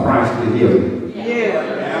want Christ to heal me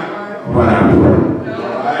when I pray.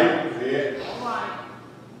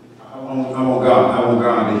 I want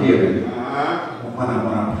God to hear me when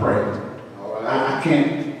I pray. I can't,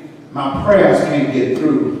 my prayers can't get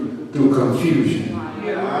through confusion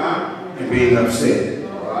and being upset.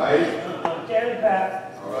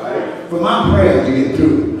 For my prayers to get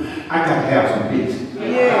through, I got to have some peace.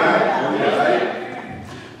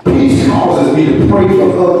 causes me to pray for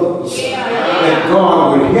others that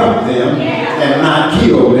God would help them and not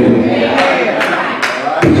kill them.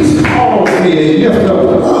 Peace calls me to lift up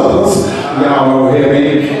others. Y'all don't hear me.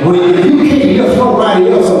 When you can't lift nobody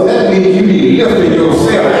else up, that means you need lifting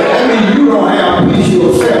yourself. That means you don't have peace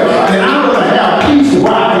yourself. And I'm going to have peace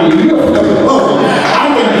while I can lift up others. I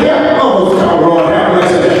can help others, Lord, have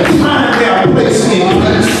mercy. Find their place in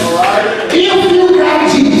peace. If you got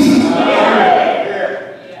Jesus,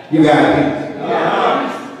 you got peace.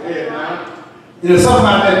 There's something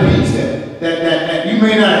about that peace that you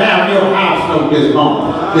may not have your house note this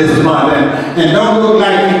month, and don't look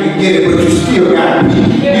like you can get it, but you still got peace.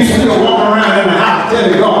 You still walk around in the house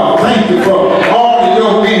telling God, thank you for all of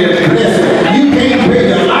your many blessings. You can't pay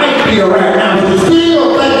the light bill right now, but you're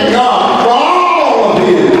still thanking God for all of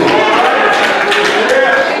His.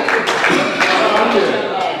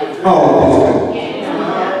 Oh,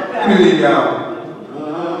 let me leave y'all.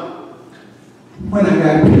 When I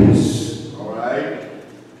got peace, all right,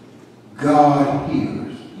 God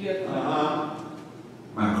hears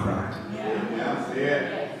my cry.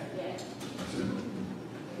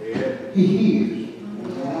 He hears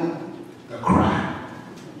the cry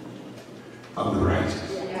of the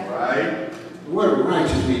righteous. Right. The word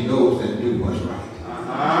righteous means those that do what's right.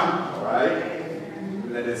 All right.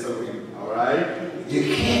 Let that soak in. All right. You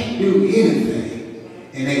can't do anything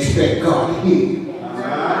and expect God to hear you.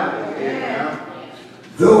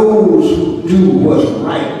 Those who do what's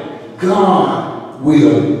right, God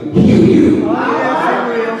will heal you.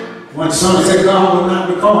 One son said, God will not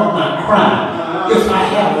record my cry if I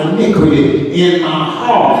have iniquity in my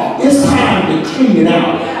heart. It's time to clean it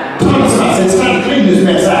out. Thomas said, it's time to clean this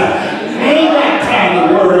mess out. I ain't got time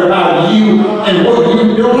to worry about you and what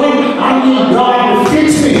you're doing. I need God to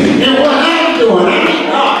fix me and what I'm doing. I need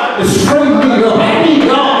God to straighten me up. I need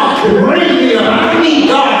God to bring me up. I need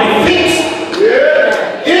God to fix me.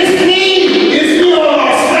 It's me. It's you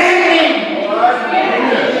all standing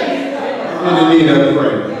in the need of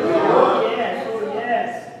prayer.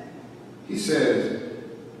 He says,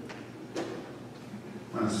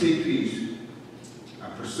 when I seek peace, I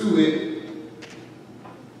pursue it.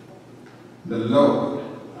 The Lord,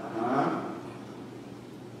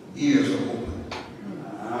 ears are open.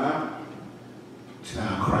 Till I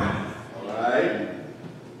cry. All right.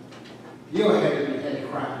 You ever had to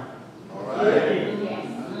cry? All right.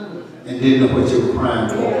 And didn't know what you were crying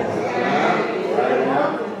for.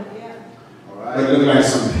 But it looked like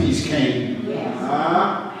some peace came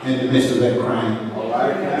in the midst of that crying. All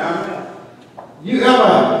right, now. You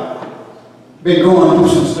ever been going through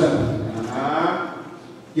some stuff?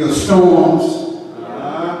 Your storms.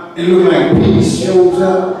 It look like peace shows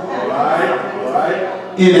up. All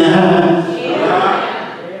right. In the house.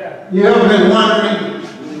 You ever been wondering,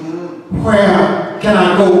 where can I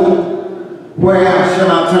go? Where shall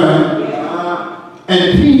I turn? And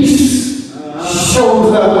peace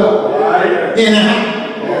shows up in the house.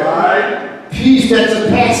 Peace that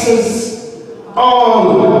surpasses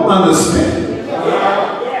all understanding.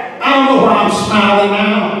 I don't know why I'm smiling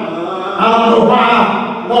now. I don't know why,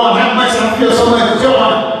 Lord, how much I feel so much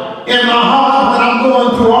joy in my heart when I'm going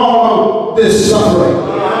through all of this suffering.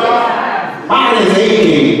 Body's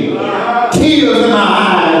aching, tears in my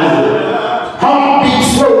eyes, heartbeat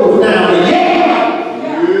slows down, but yet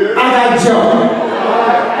I got joy.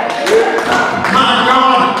 My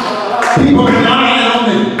God, people are dying on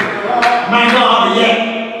me. My God, yet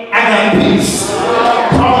I got peace.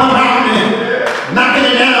 Talking about me,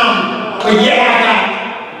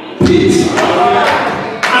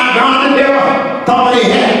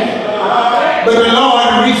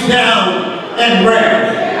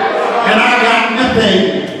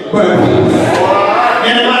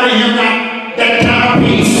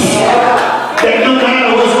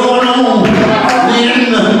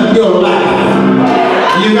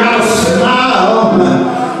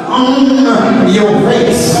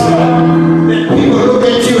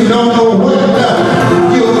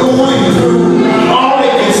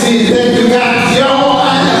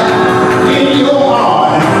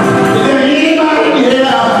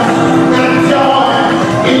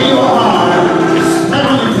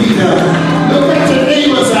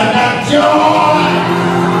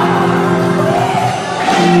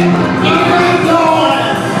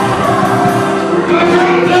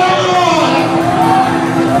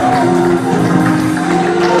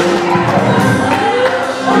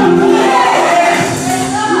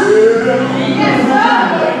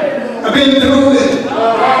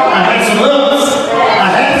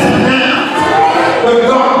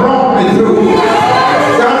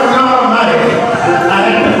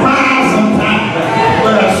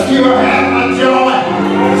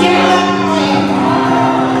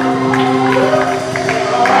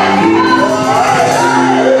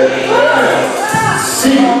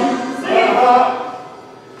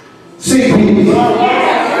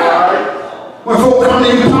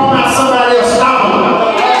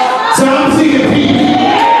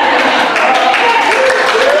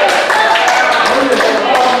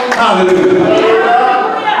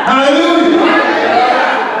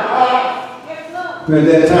 At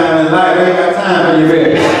that time in life, I ain't got time for you,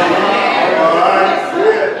 baby.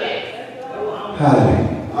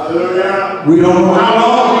 Hallelujah. Hallelujah. We don't know how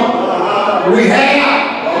long we have,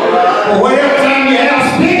 but whatever time you have,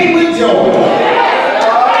 spend it with joy.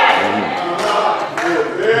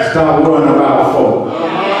 Stop worrying about folk.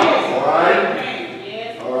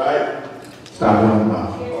 All right. Stop worrying about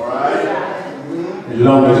folk. All right. As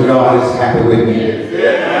long as God is happy with me,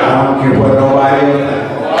 I don't care what nobody else thinks.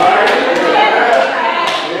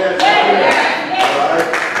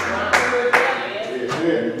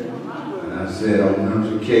 And I said on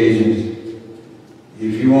those occasions,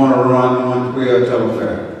 if you want to run 112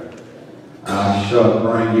 telephone, I shall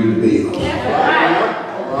bring you the bill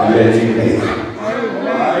and let you pay.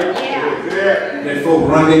 Let folks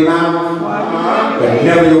run their mouth, but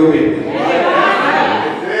never your business.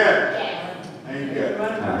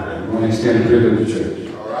 I'm going to extend the privilege of the church.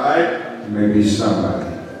 All right. Maybe somebody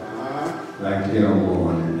like to get on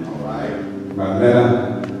board. All right. My letter,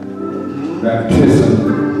 baptism,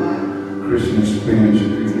 Christian experience, if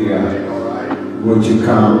you hear, would you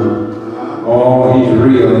come? Oh, he's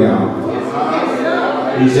real, y'all.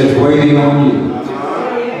 He's just waiting on you.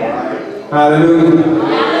 Hallelujah.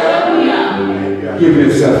 Give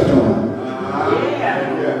yourself to him.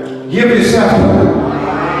 Give yourself to him.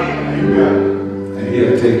 And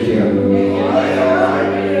he'll take care of you.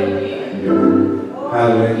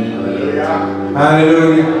 Hallelujah.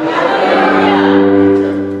 Hallelujah.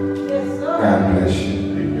 God bless you.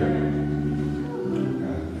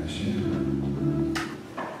 God bless you.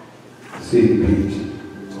 See the peace.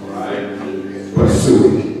 Pursue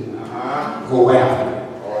it. Go after it.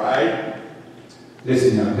 All right.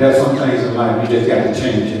 Listen, y'all, there's some things in life you just got to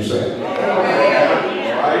change yourself. All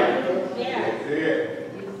right.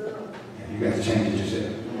 You got to change it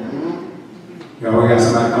yourself. You always got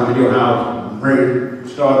somebody come to your house ready to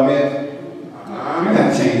start a mess. You got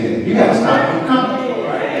to change that. You got to stop them coming.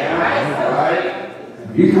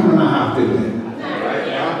 You come to my house, didn't you?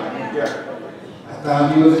 I thought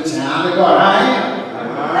you was a child of God. I am.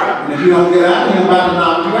 And if you don't get out, I'm about to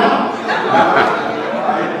knock you out.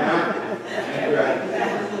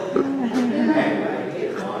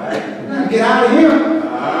 Get out of here.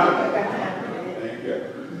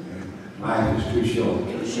 Life is too short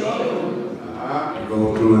to go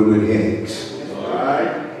through it with headaches.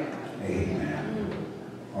 Amen.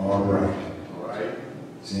 All right.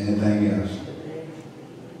 Is there anything else?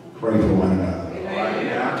 Pray for one another.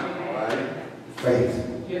 Faith.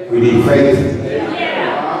 We need faith.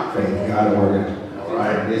 Faith. God will work it.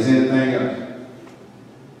 Is there anything else?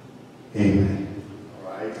 Amen.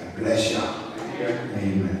 God bless y'all.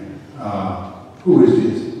 Amen. Who is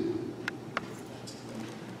this?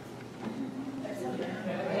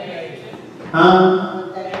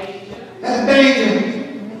 That's Danger.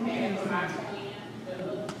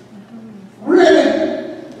 Really?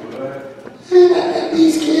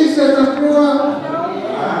 These kids that are grew up.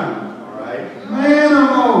 Man, I'm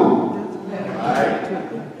old.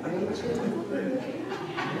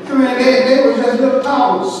 I mean, they were just little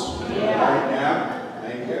toddlers.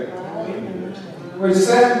 What you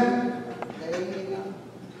say?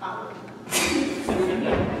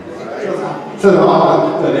 So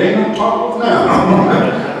there ain't no toddlers now.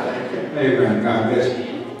 Amen. God bless you.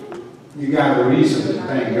 You got a reason to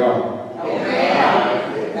thank God.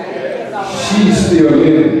 She's still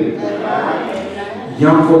living.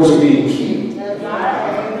 Young folks are being killed.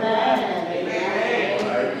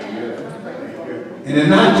 And it's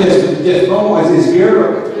not just boys, it's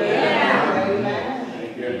girls.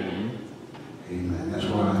 Amen. That's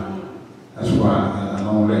why I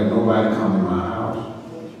don't let nobody come to my house.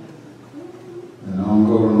 And I don't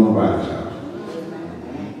go to nobody's house.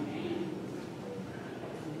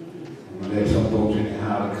 Let some folks in the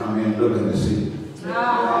house come in looking to see.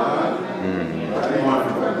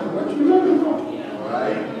 What you looking for?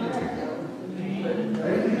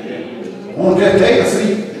 Won't just take a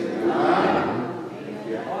seat.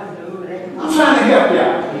 I'm trying to help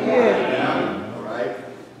y'all.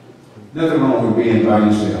 Nothing wrong with being by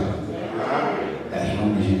yourself. As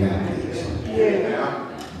long as you got peace.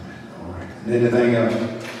 All right. Anything else?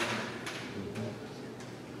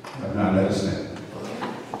 If not, let us know.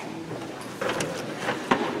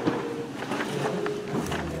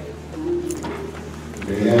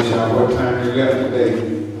 They asked y'all what time you left today.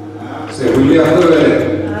 Said we left early.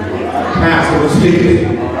 Pastor was speaking.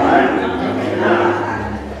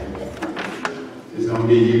 Just don't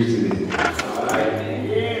get used to it.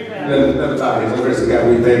 Let us talk. So, rest of God,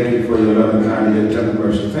 we thank you for your loving kindness, your tender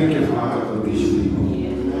mercy. Thank you, Father, for these people.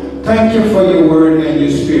 Thank you for your word and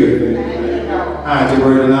your spirit. Hide your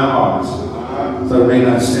word in our hearts, so we may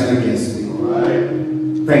not sin against thee.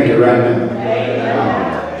 Thank you right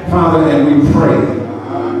now. Father, and we pray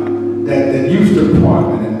that the youth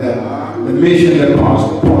department and that the mission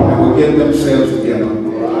department will get themselves together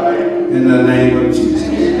in the name of Jesus.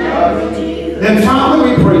 Then, Father,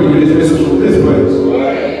 we pray you dismiss us from this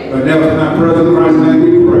place. But never in our present Christ's name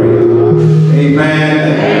we pray.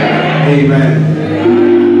 Amen. Amen.